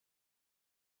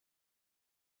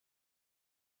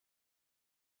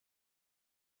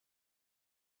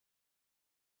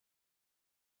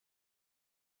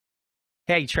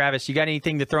Hey, Travis, you got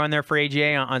anything to throw in there for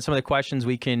AJ on some of the questions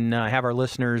we can have our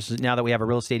listeners now that we have a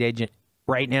real estate agent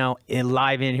right now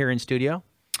live in here in studio?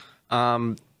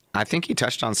 I think you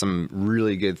touched on some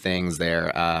really good things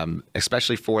there,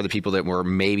 especially for the people that were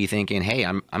maybe thinking, hey,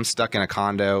 I'm stuck in a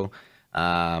condo,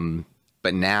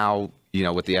 but now,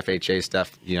 with the FHA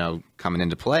stuff, coming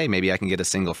into play, maybe I can get a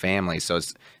single family. So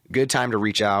it's a good time to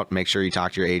reach out, make sure you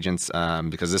talk to your agents,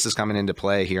 because this is coming into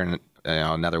play here in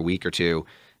another week or two,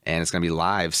 and it's going to be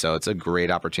live. So it's a great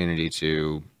opportunity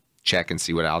to check and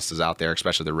see what else is out there,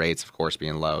 especially the rates, of course,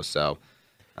 being low. So,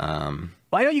 well,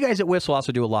 I know you guys at Whistle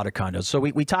also do a lot of condos. So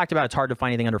we talked about it's hard to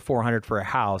find anything under $400 for a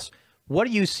house. What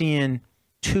are you seeing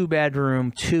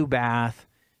 2-bedroom, 2-bath,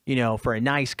 for a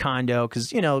nice condo?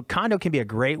 Because, condo can be a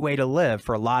great way to live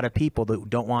for a lot of people that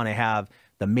don't want to have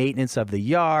the maintenance of the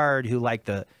yard, who like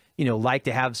to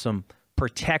have some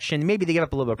protection. Maybe they give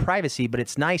up a little bit of privacy, but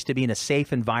it's nice to be in a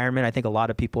safe environment. I think a lot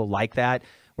of people like that,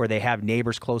 where they have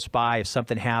neighbors close by if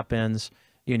something happens,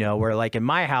 where like in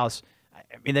my house,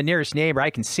 the nearest neighbor,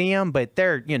 I can see them, but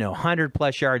they're, 100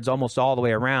 plus yards almost all the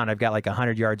way around. I've got like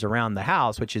 100 yards around the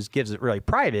house, which gives it really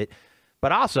private,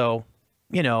 but also,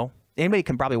 anybody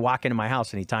can probably walk into my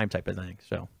house anytime type of thing.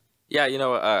 So, yeah,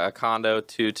 a condo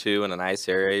 2-2 in a nice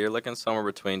area, you're looking somewhere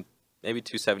between maybe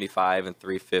 275 and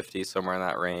 350, somewhere in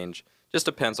that range. Just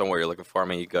depends on what you're looking for. I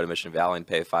mean, you go to Mission Valley and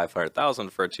pay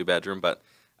 $500,000 for a 2-bedroom, but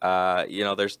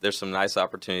there's some nice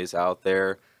opportunities out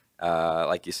there.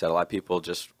 Like you said, a lot of people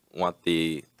just want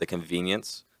the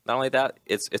convenience. Not only that,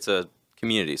 it's a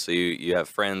community. So you have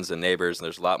friends and neighbors, and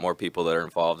there's a lot more people that are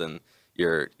involved in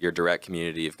your direct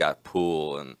community. You've got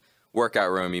pool and workout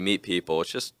room. You meet people.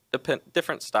 It's just a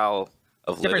different style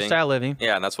of living. Different style living.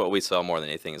 Yeah, and that's what we sell more than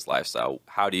anything is lifestyle.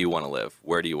 How do you want to live?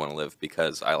 Where do you want to live?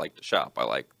 Because I like to shop. I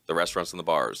like the restaurants and the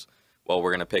bars. Well, we're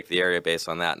going to pick the area based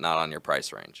on that, not on your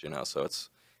price range. So it's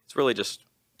really just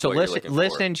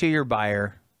listen to your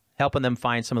buyer, helping them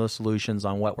find some of the solutions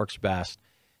on what works best.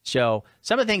 So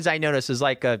some of the things I notice is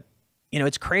like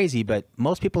it's crazy, but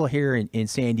most people here in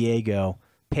San Diego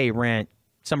pay rent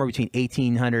somewhere between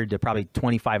 $1,800 to probably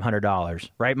 $2,500,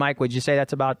 right, Mike? Would you say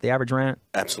that's about the average rent?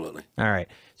 Absolutely. All right.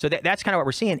 So that's kind of what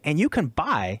we're seeing. And you can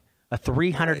buy a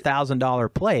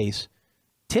 $300,000 place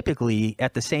typically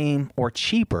at the same or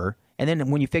cheaper. And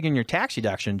then when you figure in your tax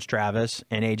deductions, Travis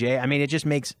and AJ, I mean, it just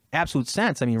makes absolute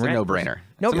sense. I mean, it's a no-brainer.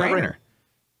 No-brainer.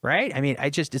 Right? I mean,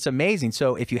 it's amazing.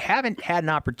 So if you haven't had an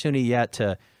opportunity yet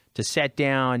to sit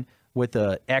down with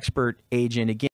an expert agent, again,